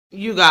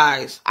You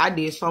guys, I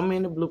did so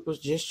many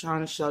bloopers just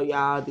trying to show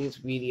y'all this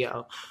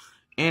video.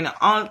 And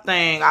the only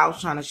thing I was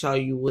trying to show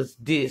you was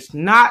this.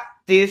 Not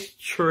this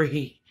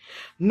tree.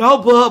 No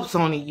bulbs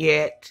on it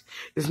yet.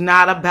 It's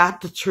not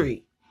about the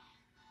tree.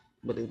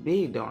 But it's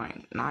big though,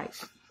 ain't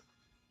nice.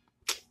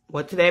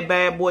 What to that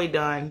bad boy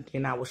done,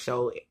 then I will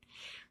show it.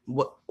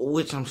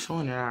 Which I'm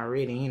showing it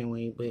already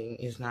anyway, but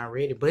it's not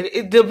ready. But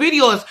the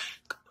video is...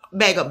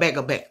 Back up.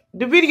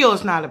 The video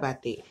is not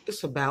about that.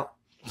 It's about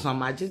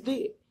something I just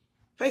did.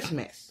 Face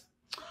mask.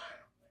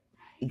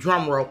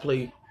 Drum roll,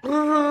 please.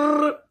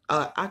 I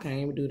can't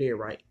even do that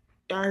right.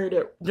 Y'all heard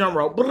that? Drum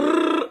roll.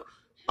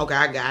 Okay,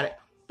 I got it.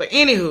 But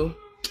anywho,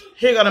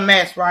 here go the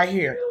mask right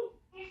here.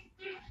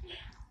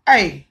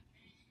 Hey.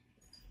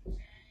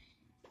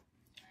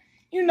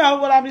 You know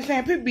what I be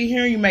saying? People be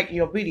hearing you making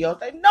your videos.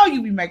 They know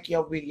you be making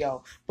your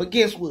video. But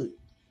guess what?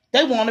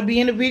 They want to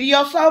be in the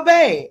video so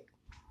bad.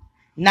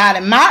 Not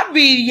in my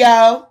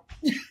video.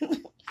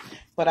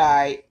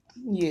 But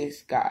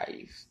yes,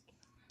 guys.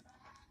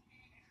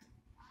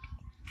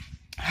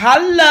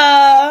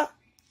 Hello.